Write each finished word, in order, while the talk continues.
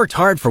Worked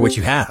hard for what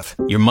you have.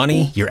 Your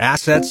money, your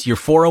assets, your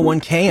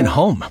 401k, and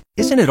home.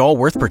 Isn't it all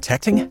worth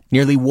protecting?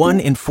 Nearly 1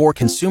 in 4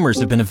 consumers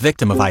have been a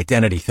victim of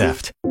identity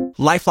theft.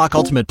 LifeLock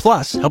Ultimate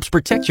Plus helps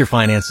protect your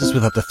finances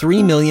with up to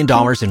 $3 million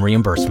in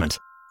reimbursement.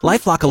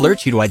 LifeLock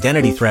alerts you to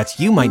identity threats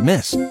you might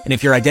miss. And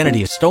if your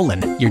identity is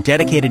stolen, your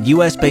dedicated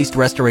U.S.-based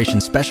restoration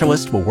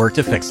specialist will work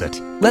to fix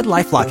it. Let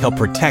LifeLock help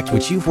protect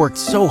what you've worked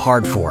so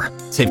hard for.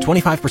 Save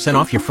 25%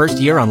 off your first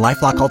year on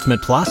LifeLock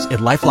Ultimate Plus at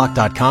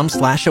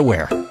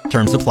LifeLock.com/aware.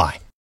 Terms apply.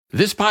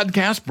 This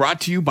podcast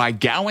brought to you by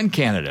Gowan,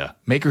 Canada,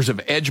 makers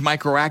of Edge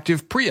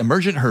Microactive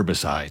pre-emergent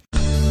herbicide.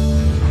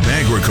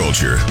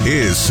 Agriculture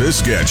is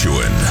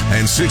Saskatchewan,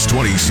 and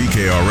 620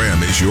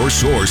 CKRM is your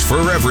source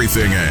for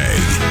everything ag.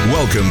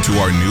 Welcome to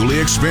our newly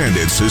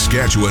expanded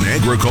Saskatchewan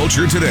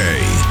Agriculture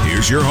Today.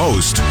 Here's your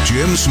host,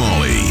 Jim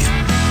Smalley.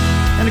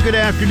 And a good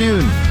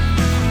afternoon.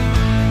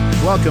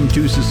 Welcome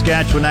to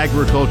Saskatchewan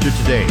Agriculture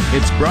Today.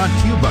 It's brought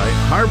to you by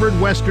Harvard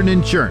Western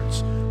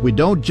Insurance. We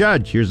don't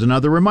judge. Here's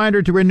another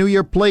reminder to renew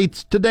your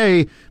plates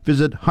today.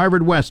 Visit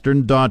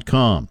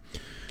harvardwestern.com.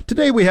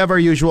 Today we have our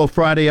usual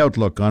Friday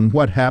outlook on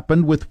what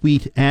happened with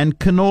wheat and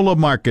canola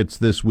markets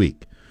this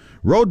week.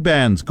 Road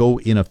bans go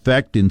in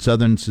effect in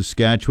southern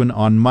Saskatchewan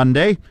on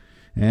Monday,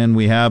 and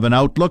we have an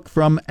outlook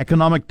from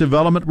Economic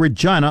Development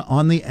Regina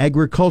on the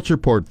agriculture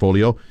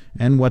portfolio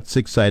and what's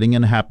exciting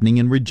and happening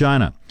in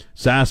Regina.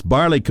 Sask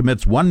Barley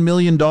commits $1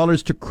 million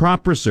to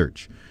crop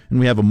research, and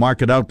we have a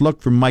market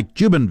outlook from Mike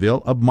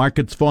Jubenville of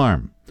Markets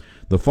Farm.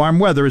 The farm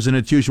weather is in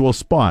its usual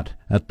spot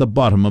at the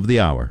bottom of the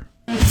hour.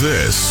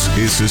 This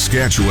is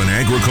Saskatchewan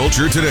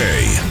Agriculture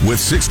Today with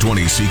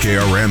 620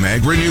 CKRM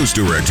Agri-News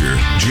Director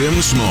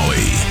Jim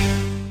Smalley.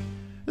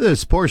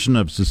 This portion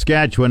of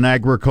Saskatchewan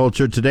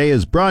Agriculture Today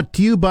is brought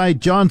to you by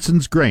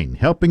Johnson's Grain,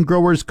 helping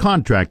growers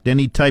contract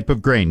any type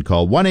of grain.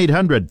 Call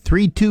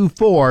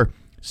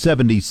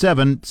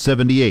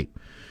 1-800-324-7778.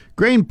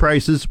 Grain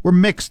prices were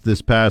mixed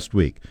this past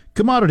week.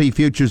 Commodity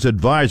Futures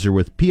Advisor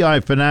with PI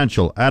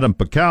Financial, Adam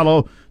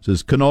Picallo,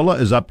 says canola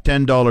is up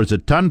 $10 a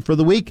ton for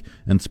the week,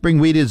 and spring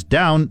wheat is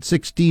down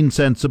 16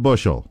 cents a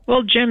bushel.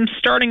 Well, Jim,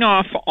 starting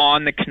off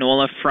on the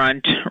canola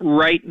front,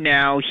 right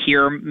now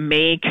here,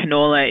 May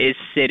canola is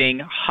sitting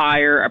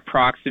higher,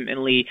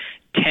 approximately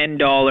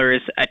 $10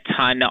 a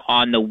ton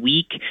on the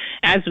week.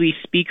 As we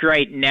speak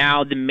right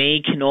now, the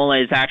May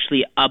canola is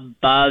actually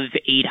above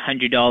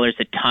 $800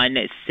 a ton.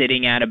 It's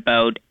sitting at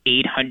about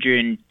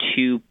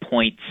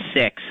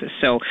 802.6.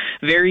 So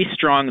very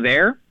strong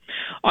there.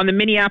 On the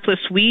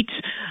Minneapolis wheat,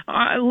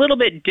 a little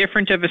bit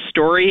different of a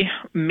story.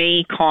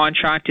 May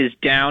contract is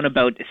down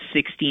about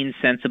 16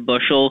 cents a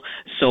bushel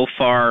so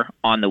far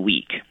on the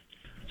week.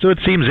 So it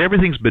seems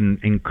everything's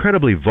been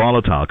incredibly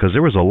volatile because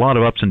there was a lot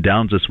of ups and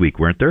downs this week,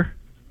 weren't there?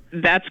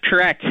 That's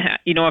correct.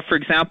 You know, for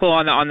example,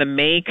 on the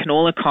May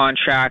canola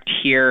contract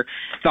here,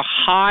 the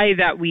high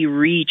that we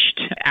reached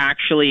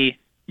actually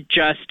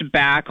just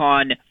back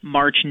on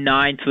March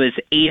 9th was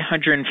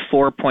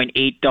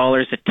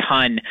 $804.8 a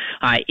ton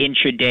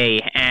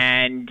intraday,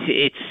 and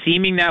it's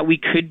seeming that we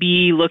could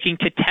be looking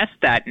to test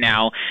that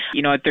now.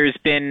 You know, there's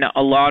been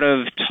a lot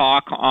of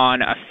talk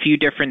on a few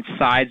different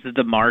sides of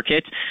the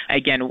market.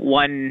 Again,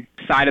 one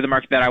side of the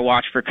market that I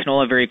watch for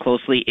canola very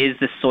closely is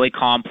the soy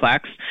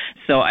complex.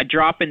 So a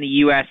drop in the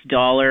U.S.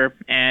 dollar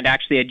and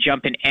actually a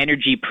jump in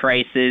energy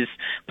prices,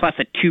 plus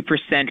a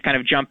 2% kind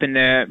of jump in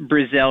the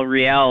Brazil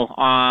real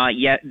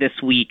yet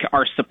this week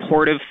are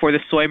supportive for the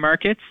soy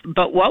markets.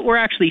 But what we're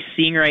actually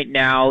seeing right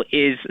now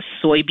is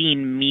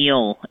soybean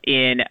meal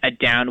in a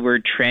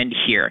downward trend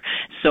here.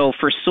 So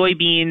for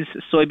soybean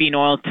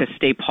oil to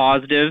stay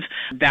positive,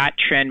 that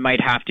trend might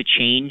have to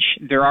change.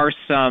 There are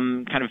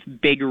some kind of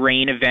big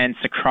rain events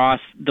across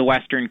the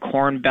Western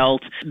Corn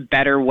Belt,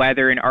 better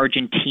weather in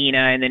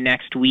Argentina in the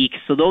next week.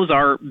 So those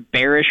are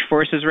bearish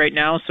forces right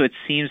now. So it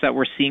seems that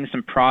we're seeing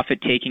some profit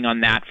taking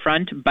on that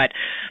front. But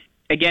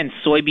again,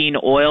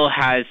 soybean oil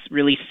has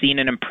really seen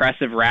an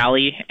impressive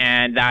rally,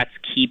 and that's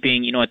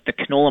keeping, the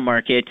canola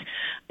market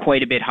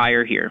quite a bit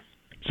higher here.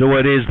 So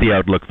what is the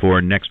outlook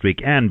for next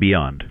week and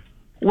beyond?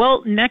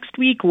 Well, next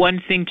week,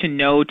 one thing to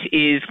note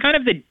is kind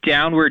of the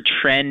downward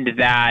trend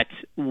that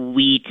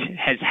wheat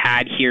has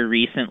had here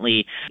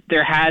recently.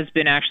 There has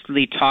been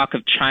actually talk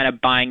of China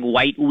buying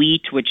white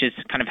wheat, which has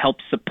kind of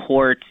helped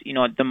support,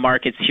 the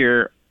markets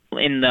here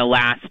in the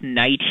last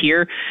night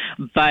here.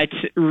 But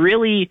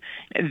really,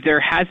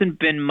 there hasn't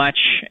been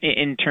much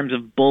in terms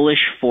of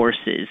bullish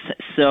forces.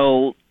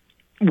 So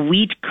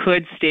wheat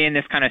could stay in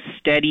this kind of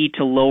steady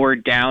to lower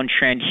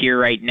downtrend here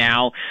right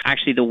now.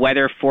 Actually, the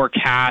weather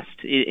forecast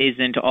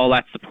isn't all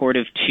that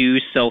supportive too,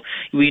 so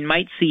we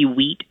might see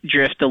wheat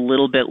drift a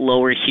little bit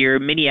lower here.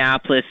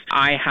 Minneapolis,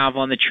 I have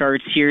on the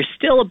charts here,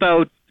 still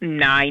about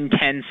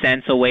 9-10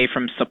 cents away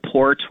from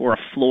support or a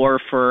floor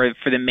for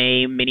the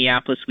May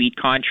Minneapolis wheat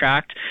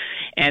contract.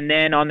 And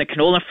then on the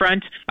canola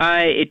front,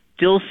 it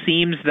still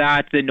seems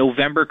that the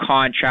November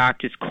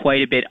contract is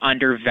quite a bit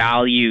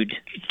undervalued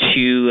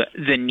to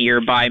the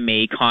nearby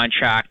May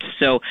contract.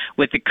 So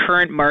with the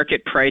current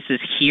market prices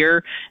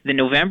here, the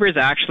November is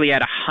actually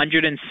at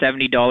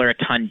 $170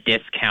 a ton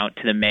discount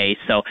to the May.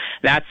 So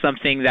that's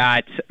something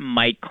that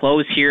might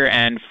close here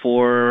and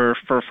for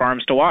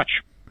farms to watch.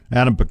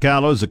 Adam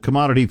Picallo is a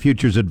commodity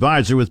futures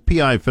advisor with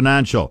PI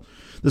Financial.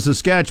 The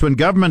Saskatchewan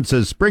government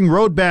says spring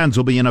road bans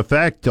will be in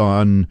effect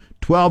on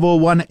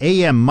 12:01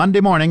 a.m.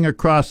 Monday morning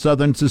across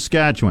southern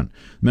Saskatchewan.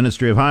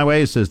 Ministry of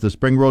Highways says the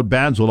spring road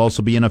bans will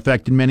also be in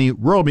effect in many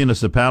rural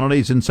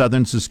municipalities in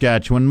southern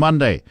Saskatchewan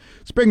Monday.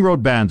 Spring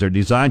road bans are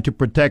designed to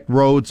protect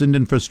roads and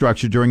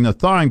infrastructure during the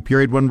thawing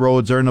period when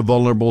roads are in a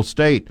vulnerable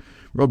state.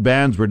 Road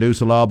bans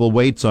reduce allowable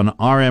weights on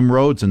RM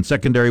roads and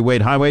secondary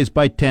weight highways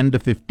by 10 to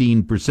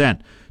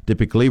 15%.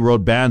 Typically,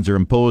 road bans are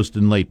imposed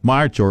in late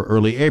March or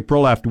early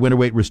April after winter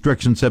weight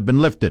restrictions have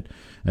been lifted.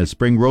 As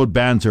spring road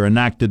bans are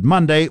enacted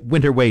Monday,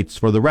 winter weights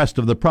for the rest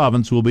of the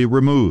province will be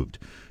removed.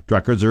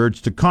 Truckers are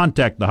urged to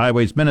contact the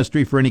Highways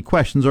Ministry for any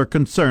questions or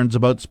concerns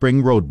about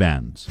spring road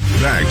bans.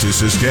 Back to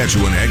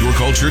Saskatchewan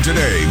Agriculture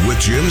Today with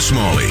Jim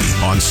Smalley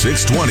on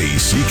 620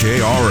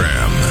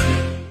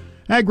 CKRM.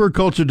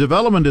 Agriculture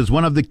development is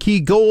one of the key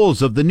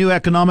goals of the new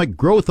Economic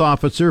Growth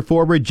Officer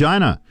for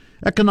Regina.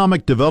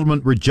 Economic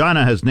Development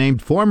Regina has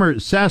named former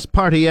Sask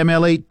Party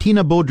MLA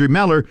Tina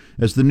Beaudry-Mellor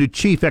as the new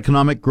Chief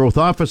Economic Growth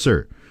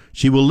Officer.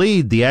 She will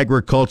lead the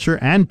agriculture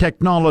and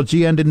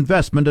technology and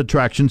investment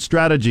attraction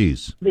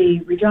strategies. The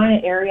Regina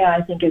area,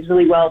 I think, is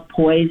really well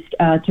poised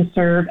to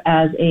serve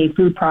as a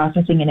food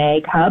processing and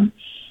ag hub,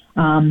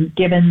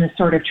 given the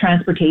sort of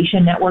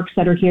transportation networks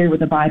that are here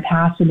with the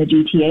bypass and the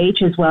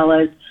GTH, as well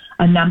as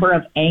a number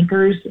of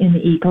anchors in the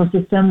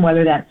ecosystem,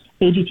 whether that's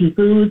AGT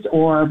Foods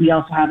or we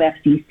also have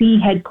FCC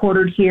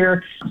headquartered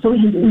here. So we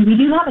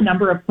do have a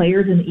number of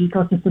players in the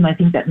ecosystem, I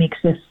think, that makes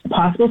this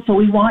possible. So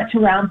we want to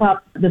ramp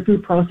up the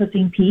food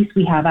processing piece.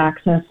 We have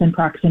access and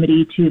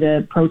proximity to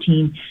the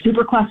protein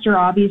supercluster,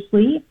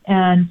 obviously.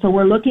 And so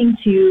we're looking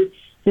to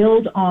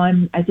build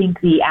on, I think,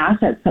 the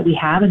assets that we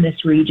have in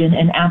this region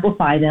and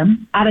amplify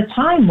them at a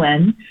time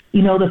when,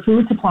 the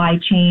food supply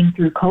chain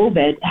through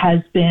COVID has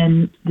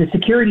been, the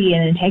security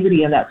and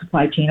integrity of that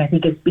supply chain, I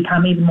think, has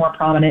become even more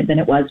prominent than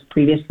it was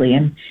previously.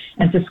 And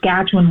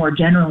Saskatchewan more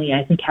generally,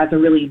 I think, has a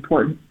really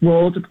important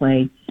role to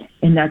play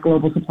in that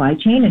global supply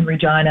chain. And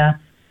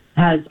Regina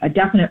has a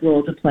definite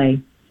role to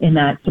play in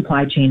that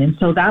supply chain. And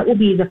so that will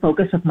be the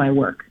focus of my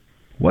work.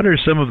 What are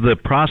some of the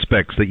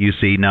prospects that you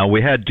see? Now,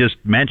 we had just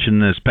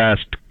mentioned this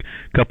past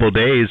couple of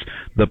days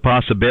the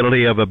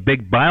possibility of a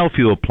big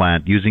biofuel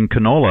plant using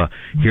canola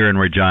here in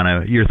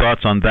Regina. Your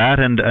thoughts on that,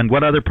 and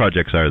what other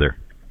projects are there?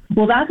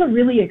 Well, that's a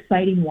really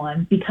exciting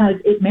one because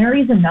it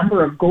marries a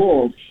number of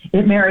goals.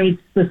 It marries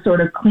the sort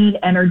of clean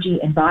energy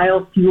and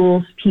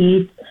biofuels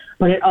piece,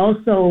 but it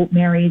also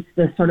marries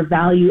the sort of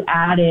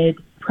value-added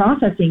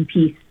processing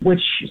piece,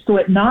 so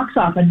it knocks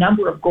off a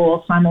number of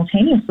goals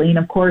simultaneously. And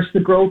of course, the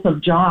growth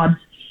of jobs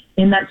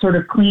in that sort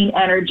of clean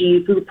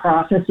energy food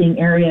processing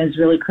area is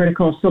really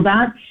critical. So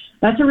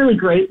that's a really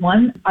great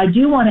one. I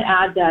do want to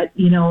add that,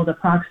 the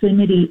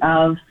proximity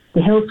of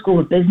the Hill School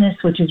of Business,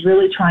 which is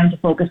really trying to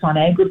focus on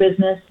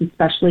agribusiness,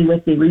 especially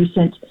with the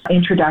recent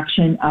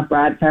introduction of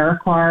Brad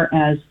Farquhar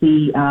as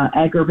the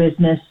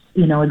agribusiness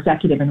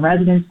executive in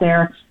residence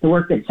there, the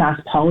work that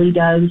Sask Poly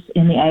does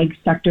in the ag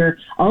sector,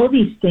 all of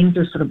these things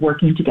are sort of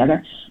working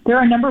together. There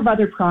are a number of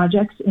other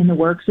projects in the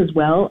works as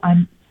well.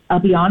 I'll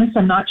be honest,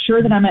 I'm not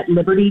sure that I'm at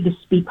liberty to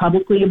speak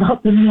publicly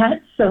about them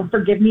yet, so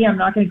forgive me, I'm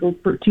not going to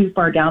go too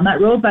far down that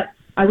road, but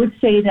I would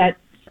say that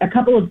a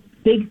couple of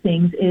big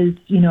things is,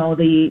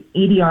 the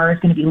EDR is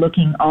going to be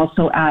looking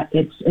also at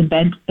its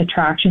event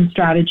attraction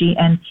strategy,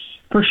 and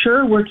for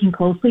sure working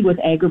closely with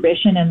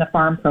Agribition and the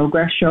Farm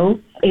Progress Show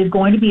is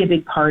going to be a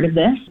big part of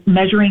this.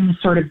 Measuring the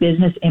sort of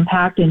business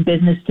impact and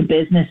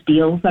business-to-business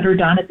deals that are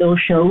done at those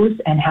shows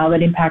and how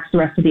that impacts the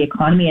rest of the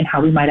economy and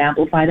how we might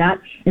amplify that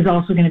is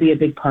also going to be a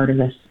big part of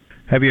this.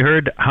 Have you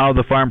heard how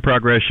the Farm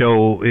Progress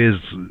Show is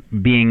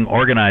being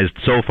organized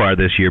so far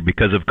this year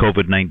because of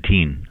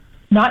COVID-19?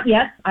 Not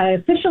yet. I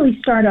officially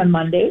start on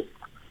Monday,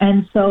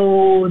 and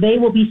so they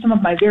will be some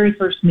of my very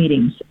first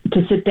meetings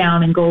to sit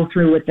down and go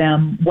through with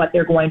them what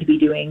they're going to be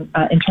doing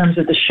in terms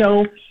of the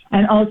show,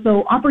 and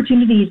also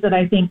opportunities that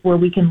I think where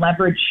we can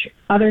leverage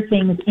other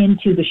things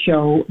into the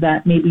show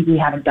that maybe we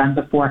haven't done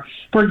before.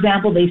 For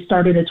example, they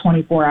started a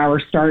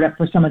 24-hour startup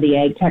for some of the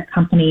ag tech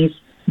companies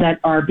that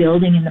are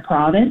building in the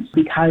province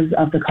because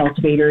of the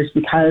cultivators,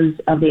 because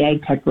of the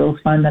Ag Tech Growth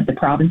Fund that the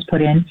province put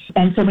in.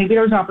 And so maybe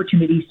there's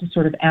opportunities to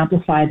sort of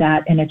amplify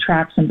that and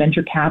attract some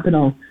venture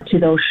capital to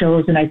those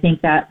shows. And I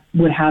think that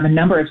would have a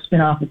number of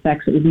spin-off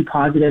effects that would be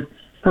positive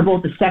for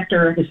both the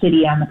sector, the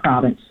city, and the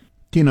province.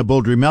 Tina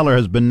Beaudry-Mellor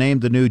has been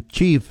named the new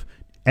Chief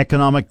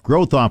Economic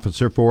Growth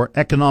Officer for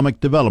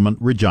Economic Development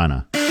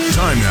Regina.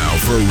 Time now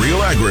for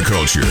Real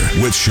Agriculture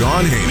with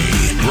Sean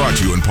Haney. Brought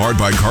to you in part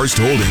by Karst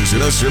Holdings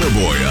in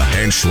Assiniboia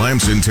and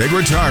Schlamps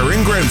Integra Tire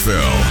in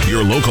Grenfell.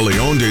 Your locally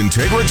owned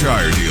Integra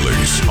Tire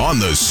dealers on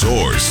The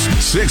Source,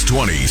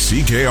 620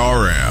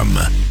 CKRM.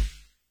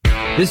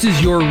 This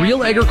is your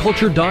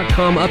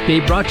RealAgriculture.com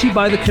update brought to you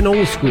by the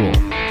Canola School.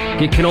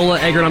 Get canola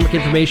agronomic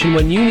information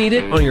when you need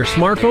it on your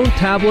smartphone,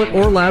 tablet,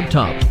 or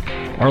laptop.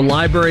 Our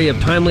library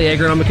of timely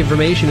agronomic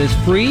information is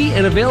free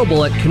and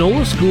available at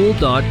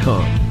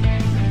canolaschool.com.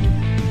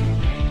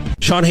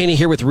 Sean Haney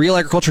here with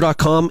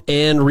RealAgriculture.com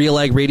and Real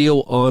Ag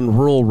Radio on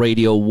Rural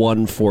Radio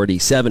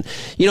 147.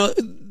 You know,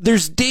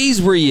 there's days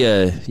where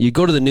you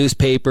go to the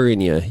newspaper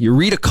and you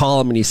read a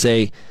column and you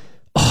say,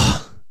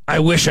 oh, I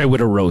wish I would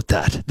have wrote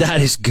that.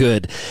 That is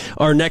good.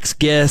 Our next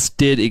guest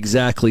did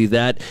exactly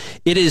that.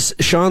 It is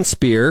Sean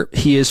Speer.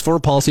 He is former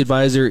policy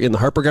advisor in the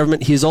Harper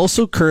government. He is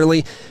also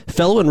currently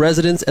fellow in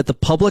residence at the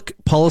Public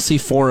Policy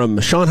Forum.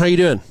 Sean, how you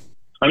doing?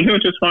 I'm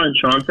doing just fine,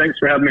 Sean. Thanks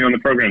for having me on the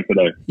program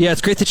today. Yeah,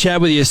 it's great to chat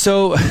with you.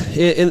 So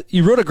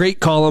you wrote a great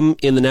column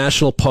in the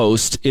National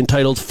Post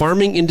entitled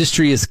Farming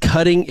Industry is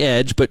Cutting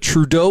Edge, but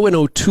Trudeau and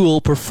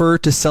O'Toole prefer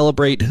to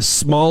celebrate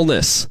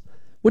smallness.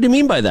 What do you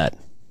mean by that?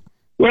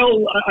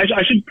 Well,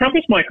 I should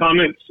preface my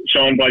comments,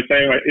 Sean, by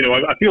saying,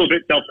 I feel a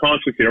bit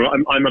self-conscious here.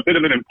 I'm a bit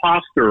of an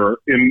imposter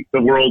in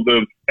the world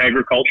of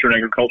agriculture and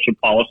agricultural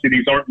policy.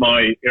 These aren't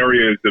my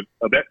areas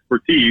of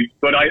expertise,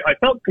 but I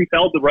felt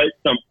compelled to write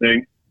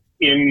something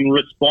in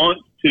response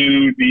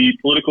to the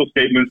political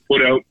statements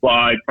put out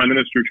by Prime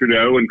Minister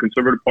Trudeau and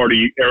Conservative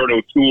Party Erin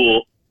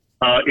O'Toole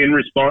in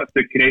response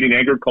to Canadian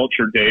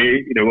Agriculture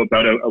Day,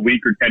 about a week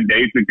or 10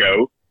 days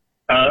ago.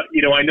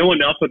 I know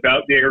enough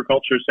about the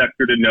agriculture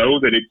sector to know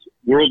that it's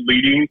world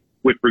leading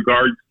with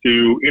regards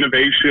to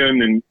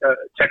innovation and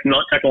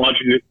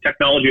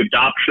technology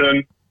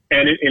adoption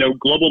and,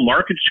 global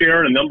market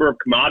share in a number of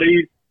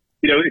commodities.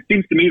 It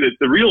seems to me that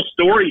the real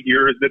story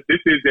here is that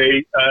this is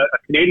a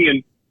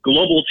Canadian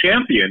global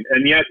champion.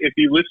 And yet, if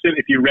you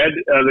read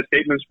the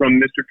statements from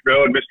Mr.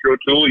 Trudeau and Mr.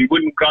 O'Toole, you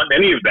wouldn't have gotten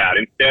any of that.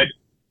 Instead,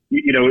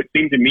 it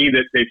seemed to me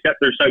that they set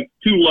their sights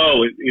too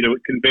low. It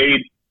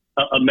conveyed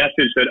a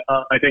message that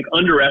I think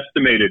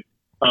underestimated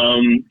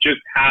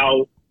just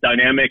how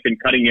dynamic and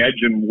cutting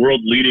edge and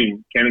world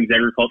leading Canada's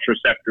agriculture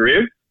sector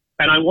is.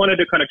 And I wanted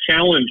to kind of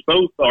challenge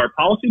both our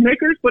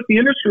policymakers, but the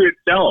industry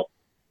itself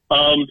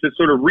to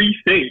sort of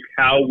rethink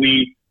how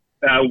we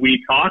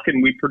talk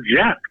and we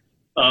project,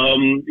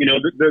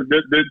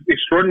 the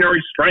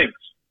extraordinary strengths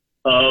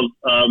of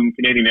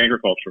Canadian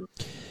agriculture.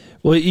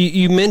 Well,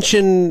 you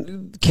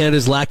mentioned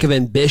Canada's lack of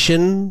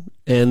ambition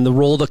and the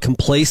role that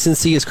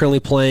complacency is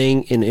currently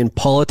playing in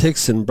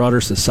politics and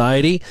broader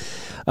society.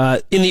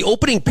 In the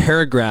opening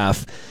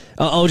paragraph,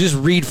 I'll just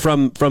read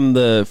from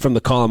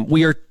the column.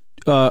 We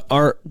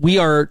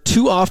are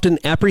too often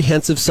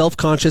apprehensive,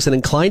 self-conscious, and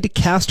inclined to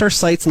cast our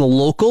sights on the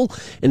local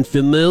and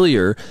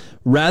familiar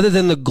rather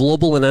than the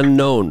global and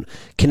unknown.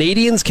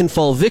 Canadians can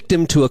fall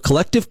victim to a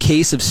collective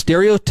case of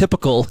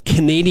stereotypical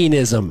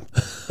Canadianism.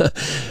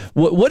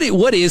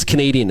 What is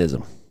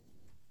Canadianism?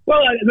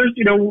 Well,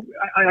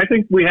 I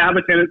think we have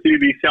a tendency to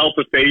be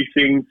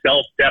self-effacing,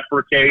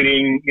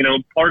 self-deprecating.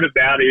 Part of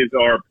that is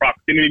our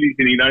proximity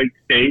to the United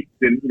States,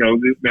 and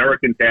the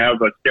Americans have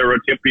a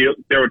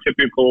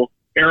stereotypical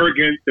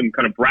arrogance and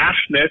kind of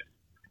brashness,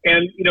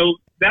 and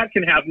that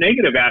can have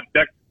negative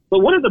aspects. But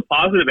one of the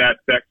positive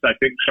aspects, I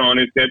think, Sean,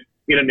 is that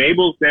it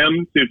enables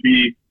them to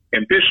be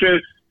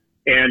ambitious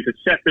and to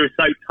set their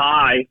sights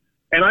high.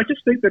 And I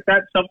just think that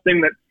that's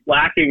something that's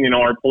lacking in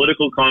our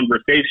political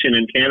conversation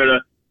in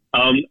Canada.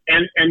 And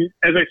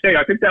as I say,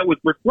 I think that was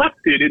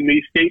reflected in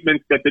these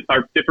statements that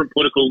our different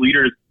political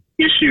leaders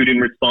issued in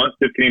response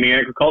to Canadian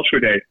Agriculture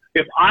Day.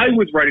 If I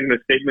was writing the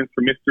statements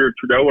for Mr.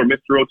 Trudeau or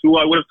Mr. O'Toole,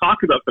 I would have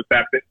talked about the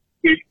fact that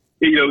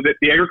that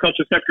the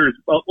agriculture sector is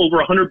over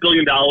 $100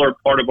 billion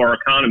part of our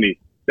economy,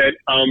 that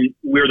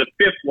we're the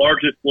fifth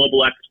largest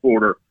global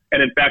exporter.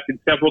 And in fact, in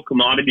several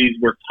commodities,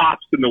 we're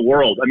tops in the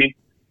world. I mean,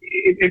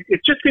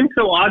 it just seems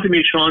so odd to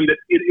me, Sean, that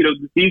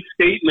these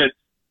statements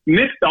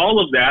missed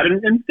all of that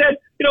and instead,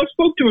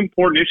 spoke to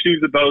important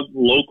issues about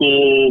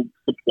local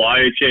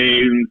supply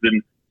chains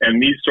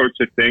and these sorts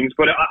of things.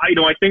 But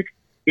I think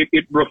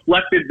it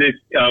reflected this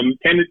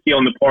tendency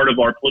on the part of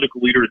our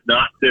political leaders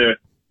not to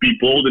be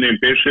bold and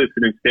ambitious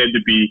and instead to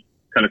be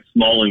kind of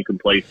small and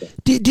complacent.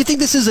 Do you think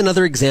this is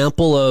another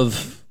example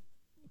of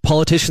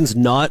politicians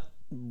not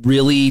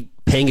really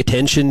paying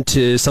attention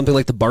to something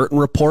like the Barton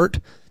Report?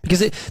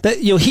 Because in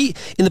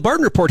the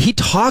Barton Report, he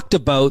talked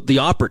about the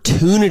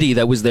opportunity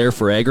that was there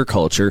for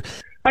agriculture.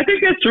 I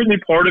think that's certainly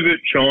part of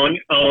it, Sean.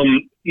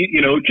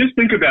 Just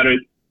think about it.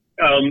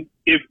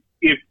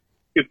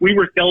 If we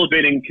were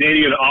celebrating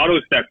Canadian Auto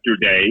Sector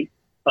Day,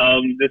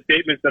 the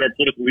statements that our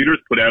political leaders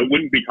put out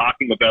wouldn't be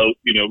talking about,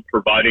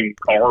 providing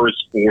cars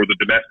for the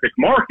domestic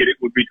market. It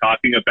would be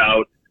talking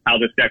about how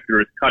the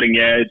sector is cutting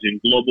edge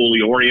and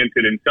globally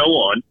oriented and so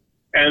on.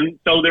 And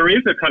so there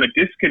is a kind of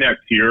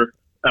disconnect here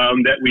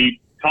that we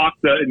talk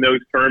in those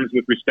terms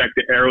with respect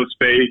to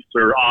aerospace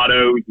or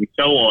autos and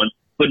so on,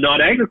 but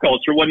not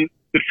agriculture. When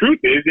the truth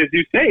is, as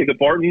you say, the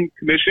Barton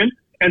Commission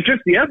and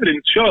just the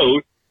evidence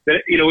shows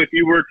that, if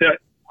you were to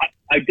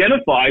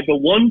identify the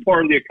one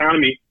part of the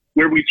economy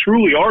where we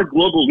truly are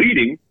global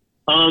leading,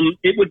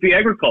 it would be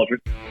agriculture.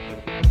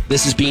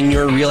 This has been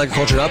your Real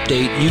Agriculture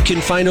Update. You can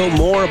find out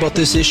more about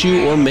this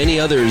issue or many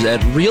others at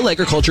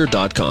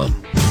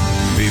realagriculture.com.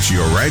 It's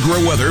your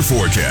agri-weather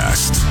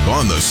forecast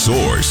on The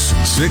Source,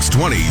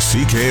 620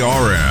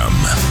 CKRM.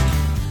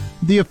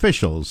 The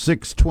official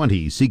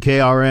 620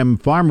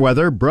 CKRM farm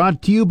weather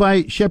brought to you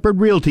by Shepherd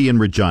Realty in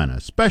Regina,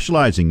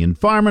 specializing in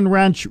farm and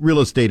ranch real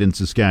estate in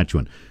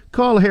Saskatchewan.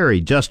 Call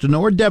Harry, Justin,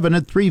 or Devin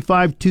at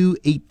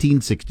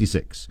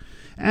 352-1866.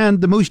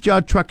 And the Moose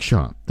Jaw Truck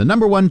Shop, the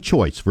 #1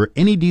 choice for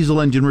any diesel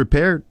engine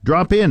repair.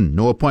 Drop in,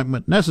 no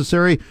appointment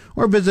necessary,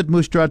 or visit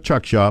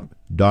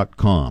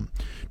moosejawtruckshop.com.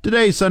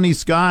 Today, sunny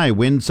sky,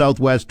 wind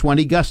southwest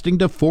 20, gusting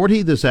to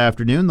 40 this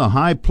afternoon, the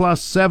high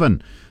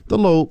 +7, the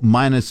low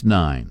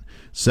 -9.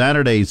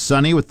 Saturday,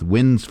 sunny with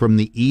winds from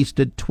the east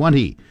at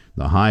 20,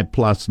 the high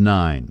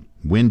 +9.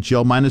 Wind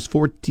chill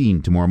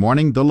 -14 tomorrow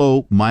morning, the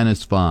low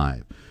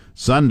 -5.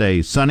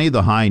 Sunday, sunny,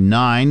 the high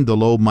 9, the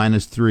low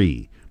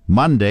 -3.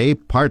 Monday,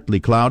 partly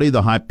cloudy,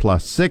 the high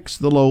 +6,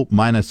 the low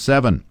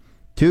 -7.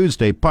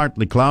 Tuesday,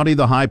 partly cloudy,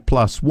 the high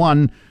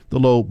 +1, the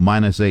low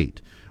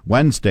 -8.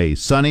 Wednesday,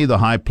 sunny, the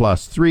high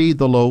 +3,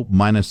 the low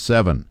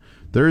 -7.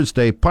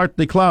 Thursday,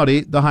 partly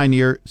cloudy, the high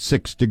near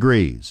 6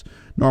 degrees.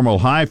 Normal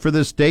high for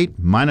this date,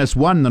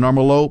 -1, the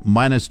normal low,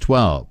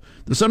 -12.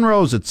 The sun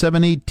rose at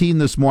 7:18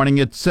 this morning.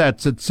 It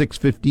sets at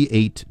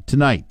 6:58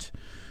 tonight.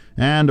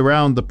 And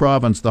around the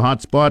province, the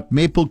hot spot,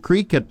 Maple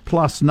Creek at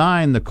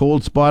 +9, the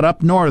cold spot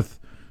up north,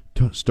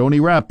 Stony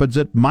Rapids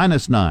at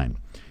 -9.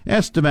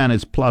 Estevan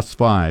is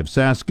 +5,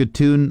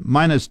 Saskatoon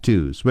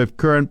 -2, Swift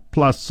Current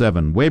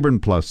 +7, Weyburn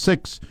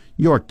 +6,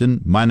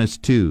 Yorkton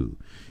 -2.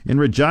 In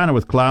Regina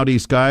with cloudy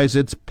skies,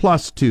 it's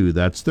 +2,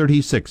 that's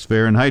 36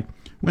 Fahrenheit.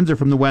 Winds are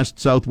from the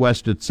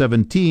west-southwest at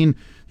 17.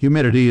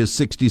 Humidity is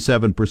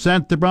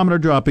 67%. The barometer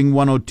dropping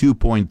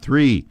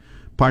 102.3.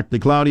 Partly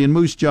cloudy in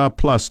Moose Jaw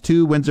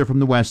 +2. Winds are from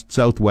the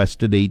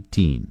west-southwest at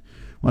 18.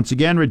 Once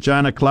again,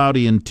 Regina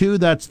cloudy in 2.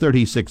 That's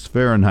 36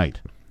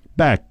 Fahrenheit.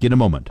 Back in a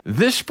moment.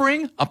 This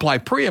spring, apply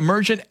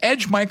pre-emergent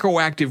Edge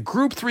Microactive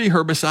Group 3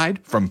 herbicide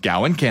from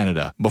Gowan,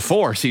 Canada,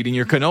 before seeding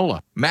your canola.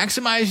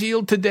 Maximize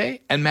yield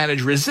today and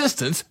manage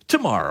resistance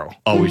tomorrow.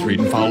 Always read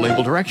and follow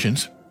label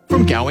directions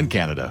from Gowan,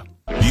 Canada.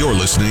 You're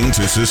listening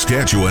to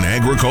Saskatchewan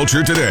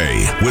Agriculture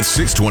Today with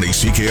 620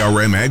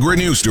 CKRM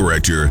Agri-News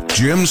Director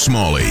Jim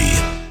Smalley.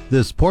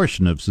 This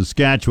portion of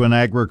Saskatchewan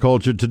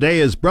Agriculture Today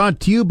is brought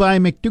to you by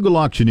McDougall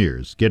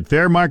Auctioneers. Get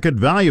fair market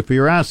value for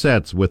your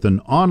assets with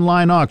an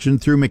online auction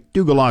through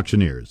McDougall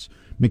Auctioneers.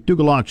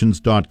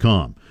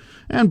 McDougallAuctions.com.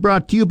 And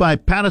brought to you by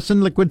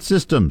Pattison Liquid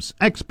Systems,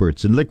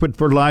 experts in liquid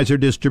fertilizer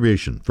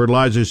distribution.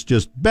 Fertilizer's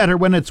just better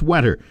when it's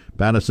wetter.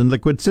 Pattison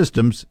Liquid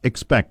Systems,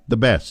 expect the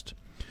best.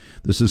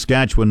 The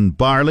Saskatchewan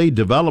Barley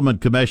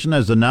Development Commission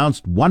has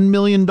announced $1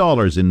 million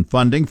in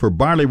funding for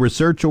barley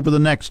research over the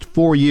next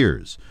 4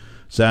 years.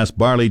 Sask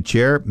Barley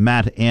Chair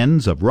Matt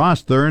Enns of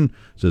Rosthern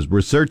says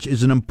research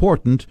is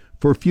important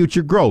for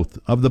future growth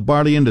of the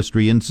barley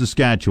industry in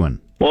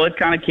Saskatchewan. Well, it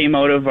kind of came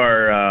out of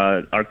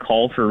our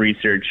call for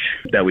research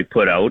that we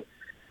put out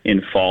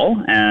in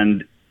fall,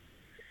 and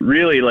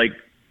really,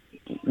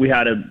 we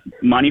had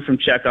money from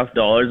checkoff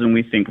dollars, and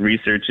we think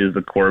research is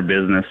the core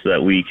business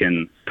that we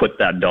can put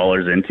that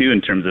dollars into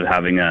in terms of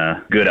having a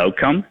good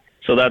outcome.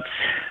 So that's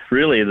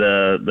really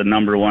the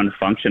 #1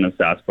 function of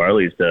Sask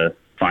Barley, is to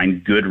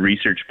find good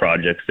research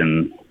projects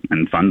and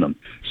fund them.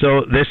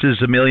 So this is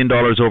 $1 million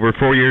over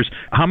 4 years.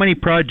 How many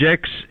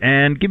projects?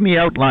 And give me an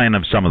outline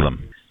of some of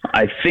them.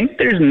 I think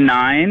there's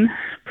 9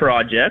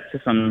 projects,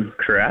 if I'm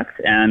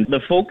correct. And the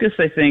focus,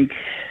 I think,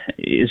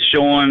 is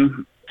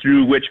shown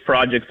through which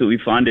projects that we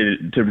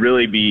funded to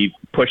really be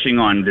pushing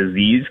on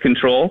disease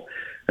control,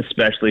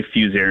 especially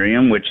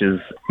fusarium, which is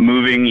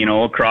moving,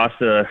 across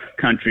the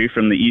country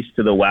from the east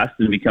to the west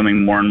and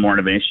becoming more and more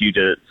of an issue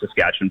to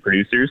Saskatchewan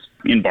producers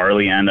in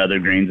barley and other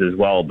grains as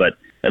well. But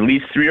at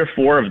least 3 or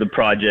 4 of the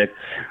projects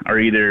are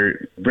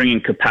either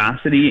bringing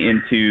capacity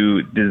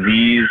into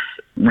disease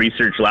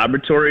research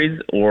laboratories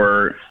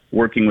or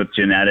working with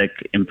genetic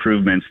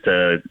improvements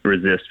to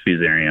resist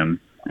fusarium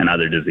and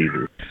other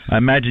diseases. I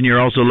imagine you're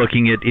also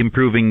looking at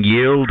improving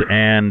yield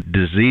and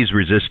disease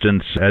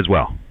resistance as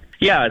well.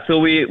 Yeah, so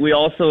we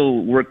also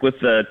work with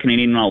the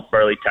Canadian Malt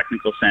Barley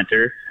Technical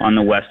Centre on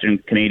the Western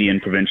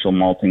Canadian Provincial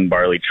Malting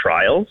Barley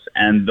Trials,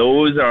 and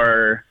those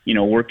are,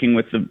 working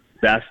with the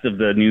best of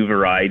the new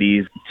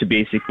varieties to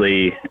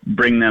basically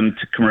bring them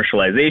to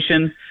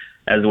commercialization,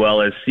 as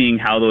well as seeing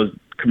how those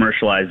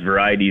commercialized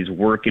varieties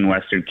work in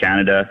Western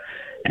Canada.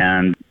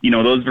 And,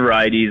 those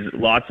varieties,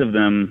 lots of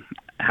them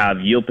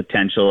have yield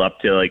potential up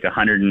to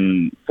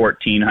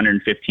 114,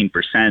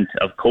 115%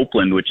 of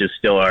Copeland, which is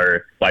still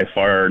by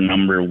far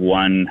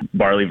 #1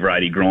 barley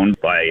variety grown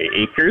by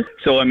acres.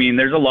 So,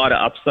 there's a lot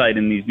of upside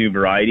in these new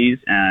varieties,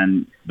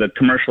 and the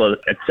commercial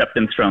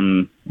acceptance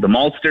from the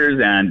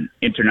maltsters and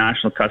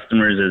international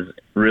customers has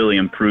really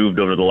improved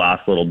over the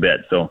last little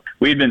bit. So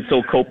we've been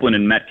so Copeland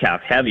and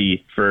Metcalf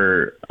heavy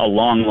for a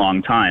long,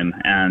 long time,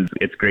 and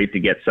it's great to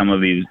get some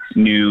of these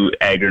new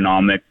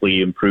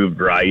agronomically improved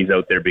varieties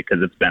out there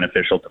because it's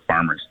beneficial to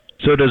farmers.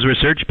 So does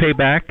research pay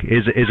back?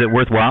 Is it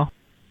worthwhile?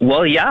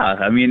 Well, yeah.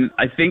 I mean,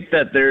 I think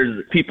that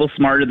there's people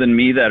smarter than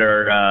me that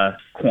are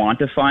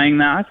quantifying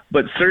that.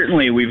 But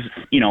certainly we've,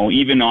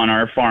 even on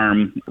our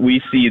farm,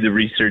 we see the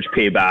research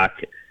payback.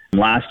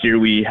 Last year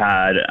we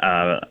had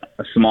a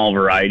small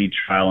variety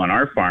trial on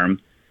our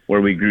farm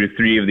where we grew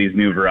 3 of these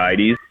new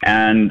varieties.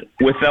 And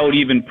without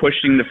even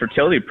pushing the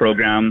fertility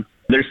program,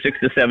 they're 6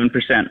 to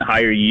 7%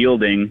 higher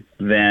yielding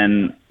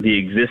than the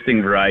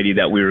existing variety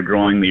that we were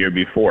growing the year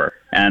before.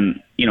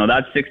 And,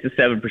 that 6 to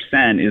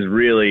 7% is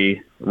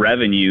really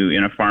revenue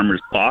in a farmer's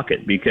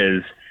pocket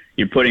because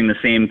you're putting the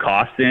same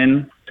cost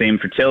in, same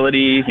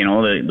fertility,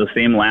 the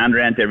same land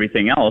rent,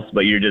 everything else,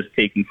 but you're just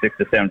taking 6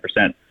 to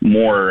 7%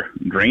 more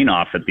grain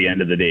off at the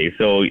end of the day.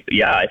 So,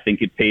 yeah, I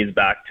think it pays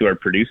back to our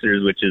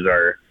producers, which is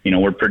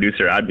we're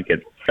producer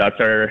advocates. That's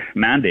our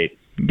mandate.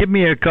 Give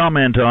me a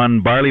comment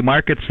on barley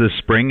markets this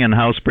spring and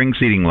how spring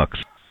seeding looks.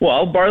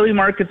 Well, barley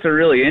markets are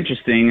really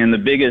interesting, and the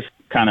biggest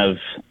kind of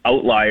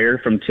outlier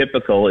from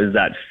typical is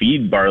that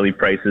feed barley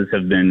prices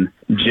have been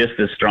just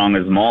as strong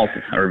as malt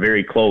or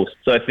very close.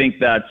 So I think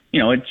that,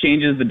 it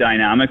changes the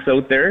dynamics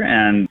out there,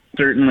 and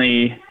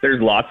certainly there's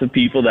lots of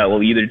people that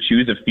will either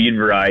choose a feed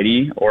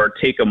variety or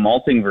take a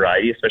malting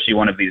variety, especially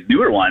one of these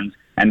newer ones,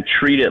 and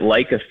treat it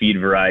like a feed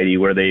variety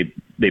where they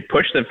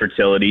push the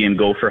fertility and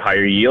go for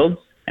higher yields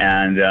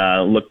and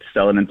look to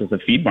sell it into the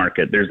feed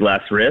market. There's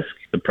less risk.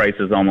 The price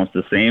is almost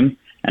the same.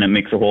 And it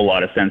makes a whole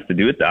lot of sense to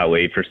do it that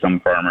way for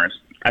some farmers.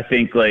 I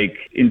think,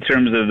 in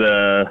terms of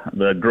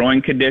the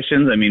growing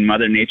conditions,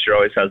 Mother Nature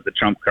always has the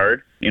trump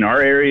card. In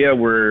our area,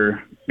 we're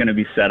going to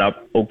be set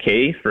up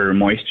okay for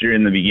moisture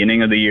in the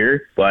beginning of the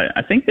year. But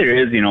I think there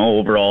is,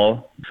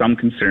 overall some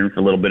concern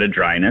for a little bit of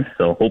dryness.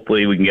 So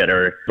hopefully we can get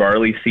our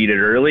barley seeded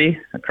early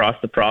across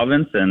the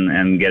province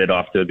and get it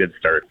off to a good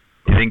start.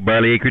 Do you think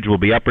barley acreage will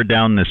be up or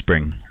down this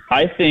spring?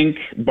 I think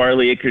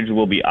barley acreage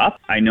will be up.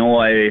 I know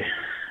I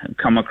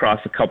come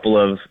across a couple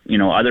of,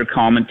 other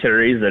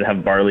commentaries that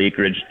have barley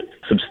acreage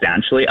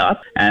substantially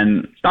up.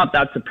 And it's not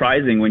that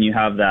surprising when you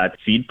have that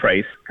feed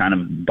price kind of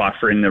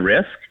buffering the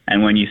risk.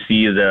 And when you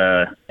see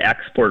the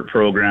export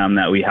program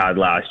that we had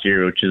last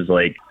year, which is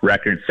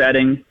record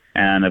setting.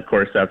 And of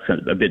course, that's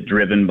a bit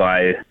driven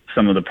by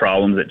some of the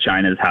problems that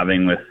China is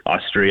having with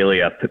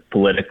Australia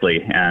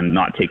politically and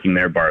not taking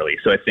their barley.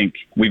 So I think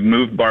we've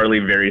moved barley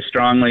very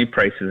strongly.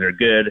 Prices are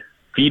good.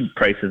 Feed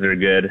prices are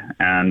good,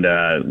 and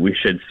we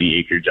should see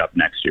acreage up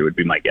next year would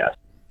be my guess.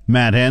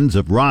 Matt Hens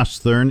of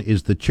Rossthern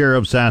is the chair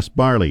of SAS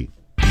Barley.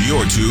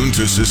 You're tuned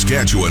to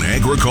Saskatchewan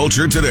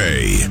Agriculture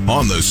Today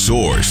on The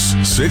Source,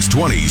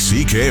 620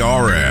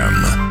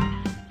 CKRM.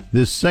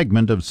 This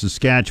segment of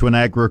Saskatchewan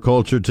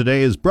Agriculture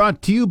Today is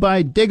brought to you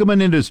by Degelman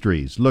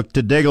Industries. Look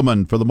to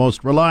Degelman for the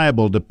most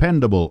reliable,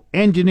 dependable,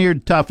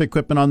 engineered tough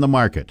equipment on the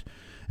market.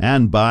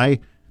 And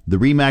by the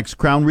RE/MAX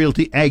Crown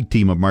Realty Ag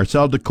Team of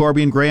Marcel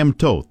DeCorby and Graham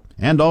Toth.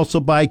 And also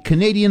by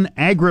Canadian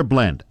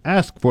AgriBlend.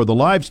 Ask for the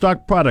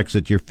livestock products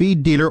at your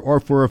feed dealer or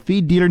for a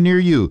feed dealer near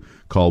you.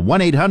 Call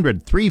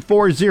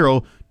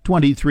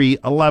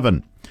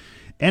 1-800-340-2311.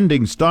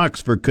 Ending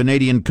stocks for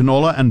Canadian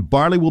canola and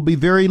barley will be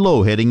very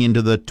low heading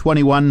into the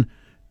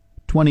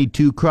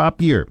 21-22 crop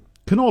year.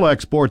 Canola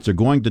exports are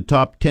going to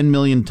top 10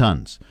 million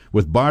tons,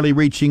 with barley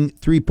reaching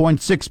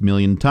 3.6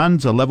 million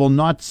tons, a level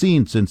not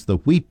seen since the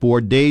wheat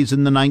board days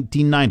in the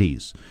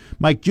 1990s.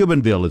 Mike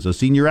Jubenville is a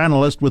senior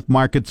analyst with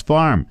Markets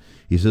Farm.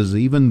 He says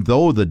even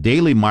though the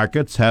daily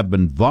markets have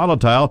been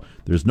volatile,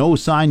 there's no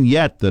sign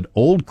yet that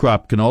old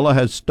crop canola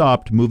has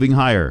stopped moving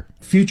higher.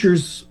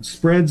 Futures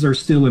spreads are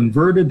still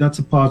inverted. That's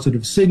a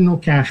positive signal.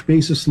 Cash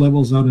basis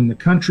levels out in the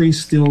country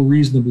still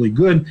reasonably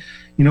good.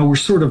 We're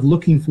sort of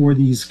looking for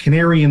these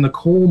canary in the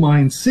coal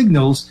mine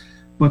signals,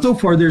 but so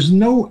far there's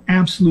no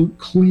absolute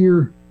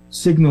clear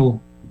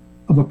signal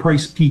of a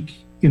price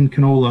peak in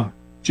canola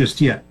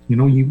just yet.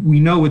 We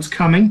know it's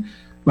coming,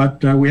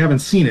 but we haven't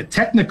seen it.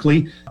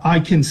 Technically, I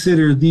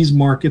consider these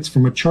markets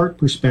from a chart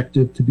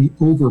perspective to be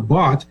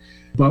overbought,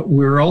 but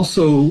we're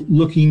also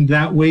looking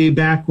that way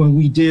back when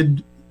we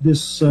did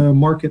this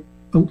market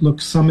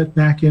outlook summit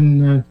back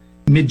in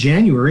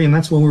mid-January, and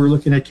that's when we were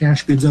looking at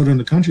cash bids out in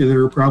the country that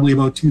are probably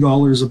about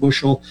 $2 a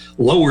bushel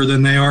lower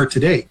than they are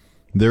today.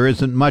 There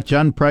isn't much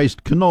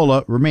unpriced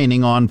canola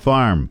remaining on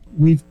farm.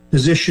 We've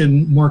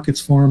positioned Markets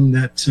Farm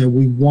that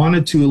we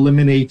wanted to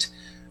eliminate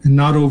and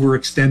not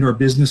overextend our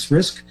business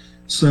risk.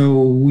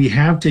 So we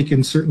have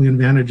taken certainly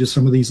advantage of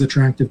some of these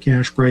attractive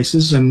cash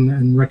prices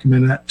and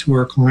recommend that to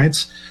our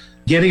clients.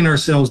 Getting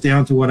ourselves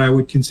down to what I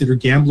would consider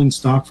gambling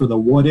stock for the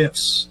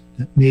what-ifs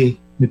that may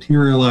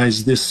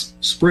materialize this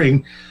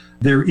spring.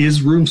 There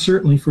is room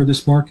certainly for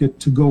this market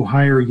to go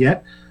higher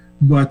yet.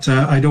 but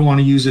I don't want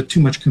to use it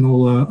too much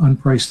canola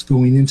unpriced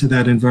going into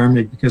that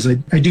environment, because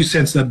I do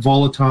sense that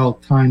volatile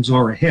times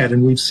are ahead.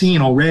 And we've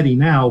seen already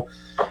now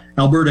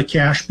Alberta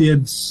cash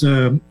bids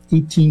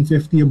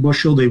 $18.50 a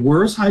bushel. They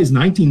were as high as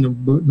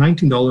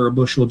 $19 a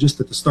bushel just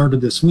at the start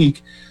of this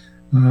week.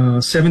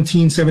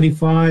 $17.75,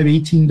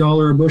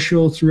 $18 a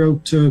bushel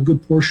throughout a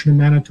good portion of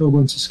Manitoba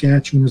and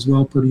Saskatchewan as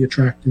well. Pretty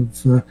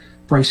attractive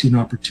pricing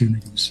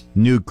opportunities.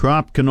 New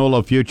crop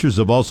canola futures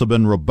have also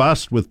been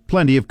robust with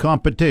plenty of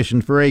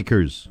competition for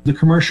acres. The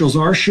commercials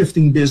are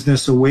shifting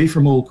business away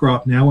from old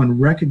crop now and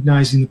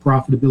recognizing the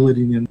profitability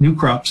in the new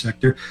crop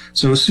sector.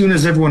 So as soon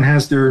as everyone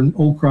has their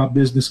old crop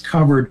business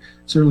covered,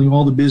 certainly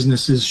all the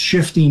business is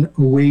shifting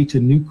away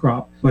to new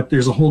crop. But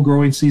there's a whole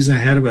growing season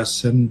ahead of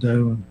us, and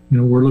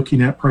we're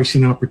looking at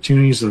pricing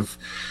opportunities of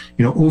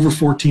over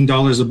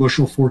 $14 a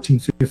bushel,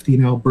 $14.50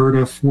 in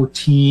Alberta,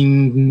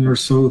 14 or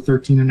so,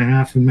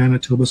 13.5 in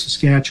Manitoba,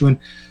 Saskatchewan.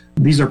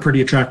 These are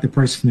pretty attractive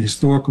prices from a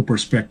historical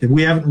perspective.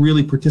 We haven't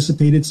really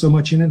participated so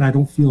much in it. I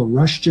don't feel a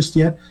rush just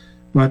yet,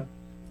 but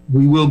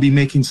we will be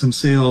making some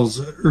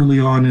sales early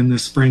on in the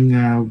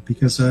spring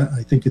because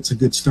I think it's a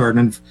good start.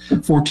 And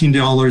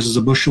 $14 as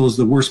a bushel is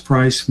the worst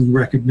price we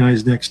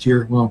recognize next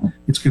year. Well,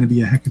 it's going to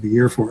be a heck of a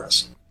year for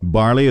us.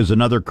 Barley is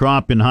another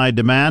crop in high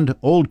demand.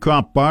 Old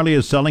crop barley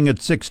is selling at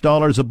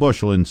 $6 a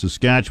bushel in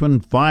Saskatchewan,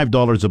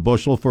 $5 a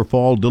bushel for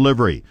fall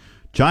delivery.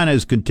 China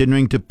is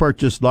continuing to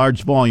purchase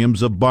large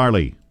volumes of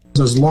barley.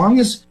 As long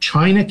as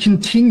China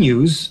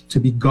continues to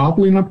be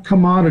gobbling up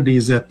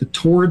commodities at the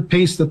torrid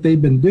pace that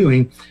they've been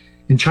doing,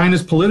 and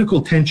China's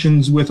political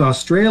tensions with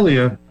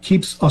Australia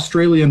keeps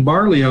Australian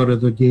barley out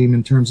of the game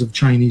in terms of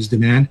Chinese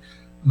demand,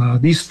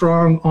 these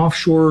strong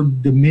offshore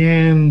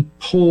demand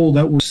pull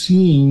that we're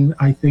seeing,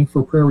 I think,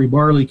 for prairie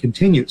barley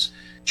continues.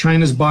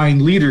 China's buying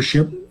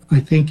leadership, I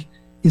think,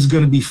 is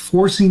going to be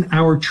forcing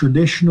our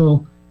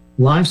traditional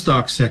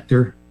livestock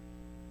sector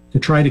to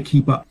try to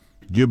keep up.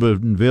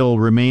 Jubenville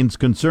remains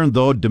concerned,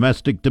 though,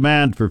 domestic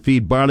demand for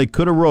feed barley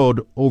could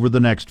erode over the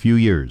next few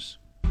years.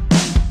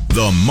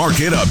 The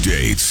Market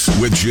Updates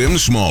with Jim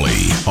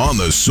Smalley on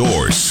The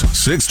Source,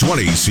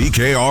 620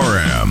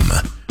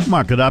 CKRM.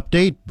 Market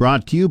Update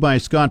brought to you by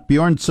Scott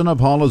Bjornson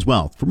of Hall's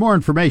Wealth. For more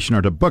information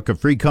or to book a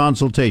free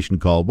consultation,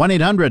 call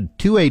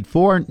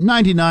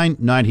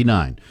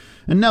 1-800-284-9999.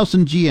 And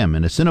Nelson GM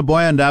in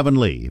Assiniboia and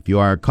Avonlea. If you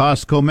are a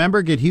Costco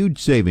member, get huge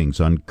savings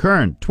on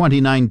current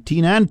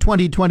 2019 and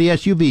 2020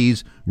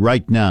 SUVs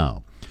right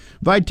now.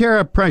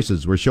 Viterra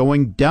prices were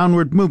showing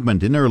downward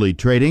movement in early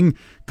trading.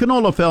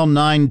 Canola fell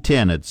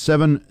 9.10 at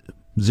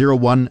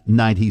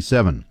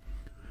 $701.97.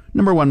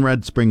 Number 1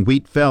 red spring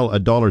wheat fell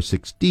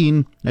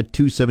 $1.16 at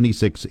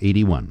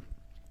 $276.81.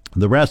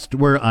 The rest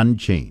were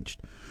unchanged.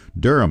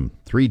 Durham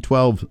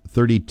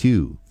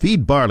 312.32.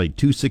 Feed barley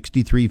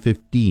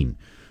 263.15.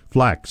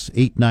 Flax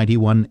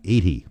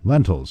 891.80.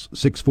 Lentils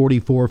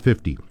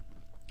 644.50.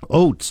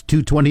 Oats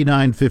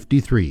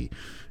 229.53.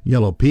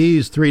 Yellow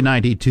peas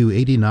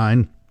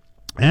 392.89.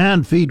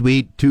 And feed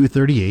wheat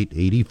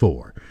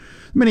 238.84.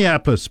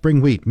 Minneapolis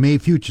spring wheat May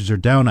futures are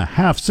down a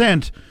half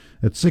cent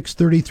at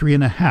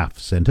 633.5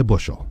 cents a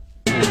bushel.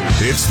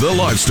 It's the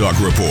Livestock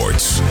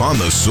Reports on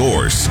The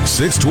Source,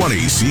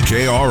 620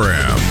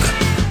 CKRM.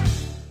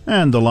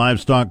 And the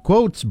Livestock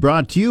Quotes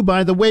brought to you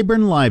by the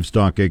Weyburn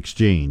Livestock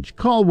Exchange.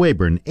 Call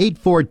Weyburn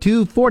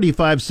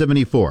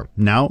 842-4574.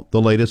 Now,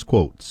 the latest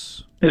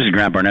quotes. This is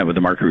Grant Barnett with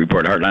the Market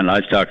Report. Heartland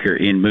Livestock here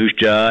in Moose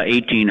Jaw,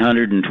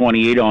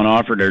 1,828 on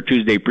offer at our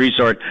Tuesday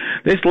pre-sort.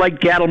 This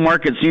light cattle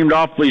market seemed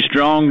awfully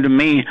strong to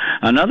me.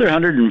 Another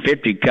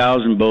 150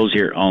 cows and bulls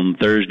here on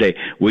Thursday.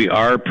 We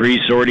are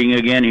pre-sorting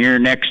again here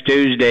next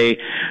Tuesday,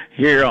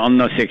 here on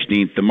the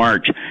 16th of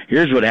March.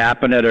 Here's what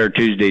happened at our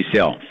Tuesday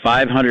sale.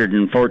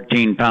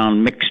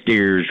 514-pound mixed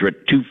steers were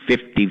at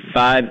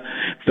 $255.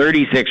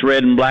 36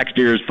 red and black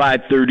steers,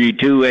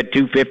 $532 at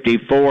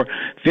 $254.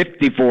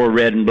 54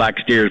 red and black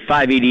steers,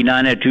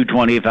 $589 at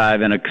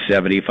 $225 and a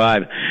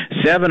 $75.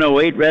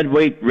 708 red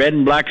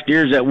and black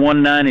steers at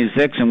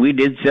 $196, and we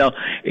did sell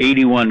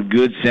 81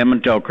 good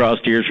Simmental cross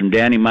steers from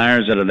Danny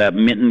Myers out of that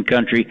Minton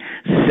country,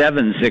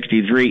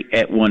 $763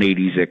 at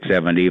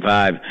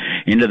 $186.75.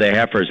 Into the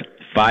heifers.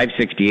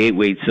 568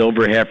 weight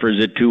silver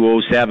heifers at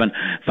 207,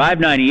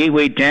 598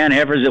 weight tan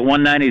heifers at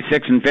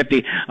 196 and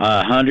 50,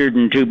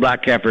 102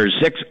 black heifers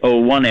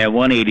 601 at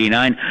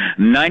 189,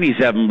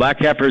 97 black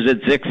heifers at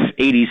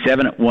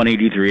 687 at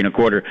 183 and a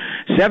quarter,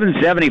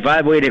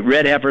 775 weight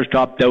red heifers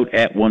topped out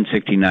at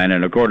 169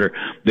 and a quarter.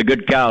 The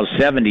good cows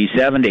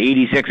 77 to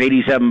 86,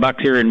 87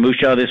 bucks here in Moose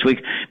Jaw this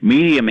week.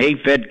 Medium hay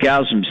fed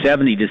cows from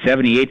 70 to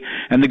 78,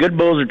 and the good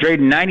bulls are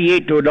trading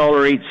 98 to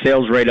 $1.08.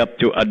 Sales right up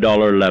to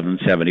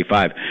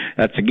 $1.1175.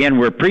 That's again,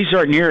 we're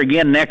pre-sorting here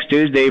again next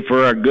Tuesday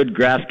for our good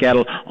grass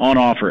cattle on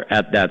offer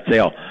at that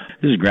sale.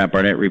 This is Grant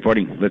Barnett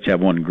reporting. Let's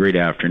have one great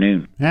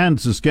afternoon. And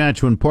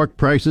Saskatchewan pork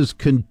prices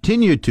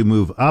continue to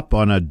move up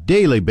on a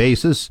daily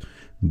basis.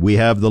 We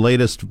have the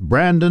latest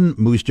Brandon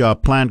Moose Jaw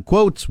plant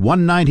quotes,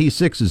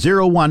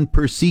 $196.01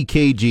 per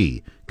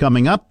CKG.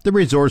 Coming up, the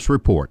resource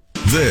report.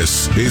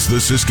 This is the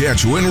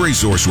Saskatchewan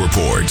Resource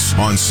Report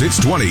on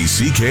 620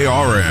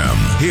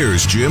 CKRM.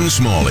 Here's Jim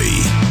Smalley.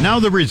 Now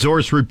the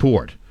Resource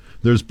Report.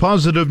 There's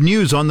positive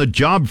news on the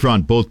job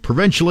front, both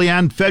provincially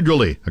and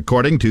federally.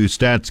 According to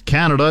Stats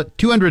Canada,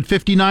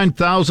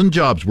 259,000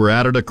 jobs were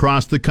added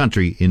across the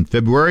country in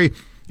February.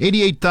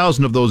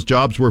 88,000 of those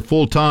jobs were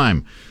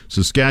full-time.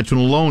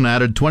 Saskatchewan alone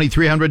added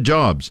 2,300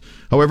 jobs.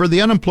 However,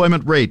 the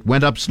unemployment rate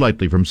went up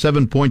slightly from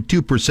 7.2% to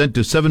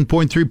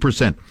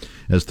 7.3%,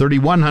 as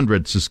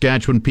 3,100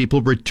 Saskatchewan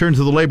people returned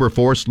to the labor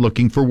force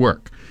looking for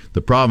work.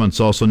 The province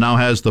also now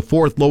has the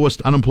fourth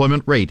lowest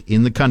unemployment rate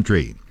in the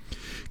country.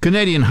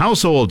 Canadian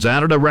households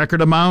added a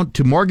record amount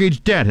to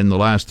mortgage debt in the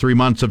last 3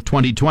 months of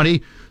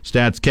 2020.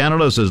 Stats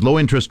Canada says low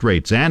interest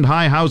rates and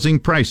high housing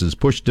prices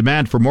pushed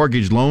demand for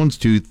mortgage loans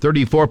to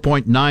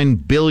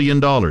 $34.9 billion,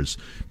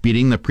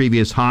 beating the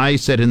previous high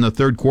set in the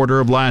third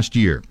quarter of last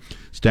year.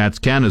 Stats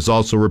Canada is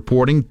also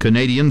reporting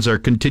Canadians are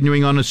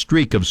continuing on a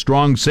streak of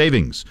strong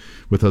savings,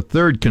 with a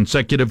third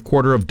consecutive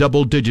quarter of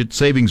double-digit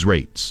savings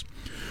rates.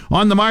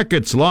 On the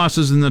markets,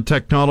 losses in the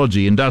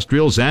technology,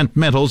 industrials, and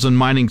metals and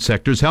mining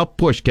sectors helped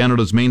push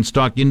Canada's main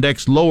stock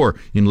index lower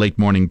in late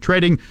morning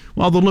trading,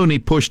 while the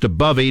loonie pushed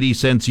above 80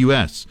 cents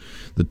U.S.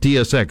 The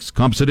TSX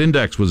Composite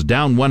Index was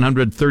down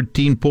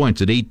 113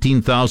 points at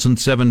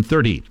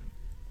 18,730.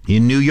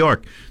 In New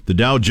York, the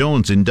Dow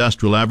Jones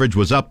Industrial Average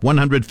was up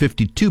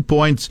 152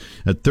 points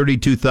at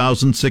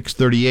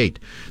 32,638.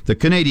 The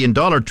Canadian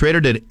dollar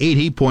traded at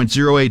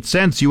 80.08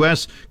 cents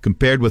U.S.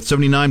 compared with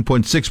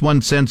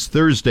 79.61 cents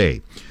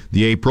Thursday.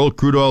 The April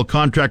crude oil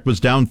contract was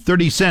down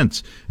 30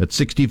 cents at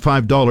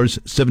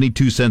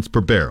 $65.72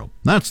 per barrel.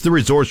 That's the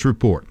Resource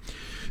Report.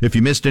 If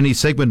you missed any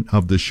segment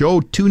of the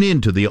show, tune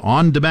in to the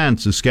on-demand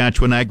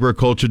Saskatchewan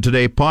Agriculture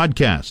Today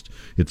podcast.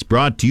 It's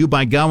brought to you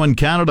by Gowan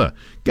Canada.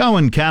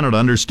 Gowan Canada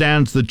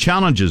understands the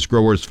challenges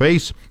growers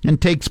face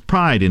and takes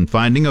pride in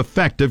finding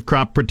effective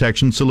crop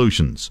protection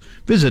solutions.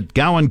 Visit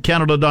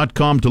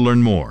GowanCanada.com to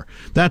learn more.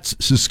 That's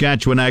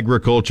Saskatchewan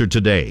Agriculture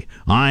Today.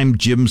 I'm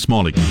Jim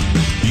Smalley.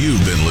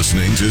 You've been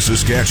listening to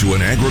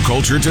Saskatchewan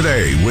Agriculture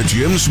Today with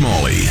Jim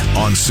Smalley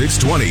on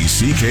 620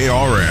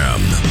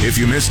 CKRM. If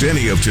you missed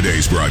any of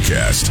today's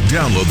broadcast,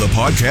 download the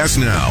podcast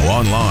now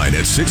online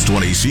at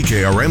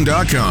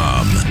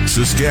 620CKRM.com.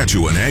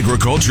 Saskatchewan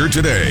Agriculture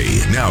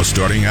Today, now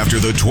starting after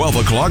the 12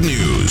 o'clock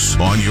news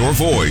on your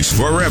voice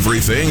for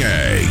everything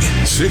ag.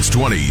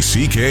 620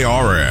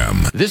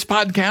 CKRM. This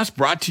podcast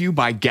brought to you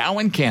by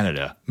Gowan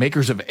Canada,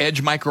 makers of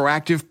Edge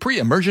Microactive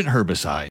Pre-Emergent Herbicide.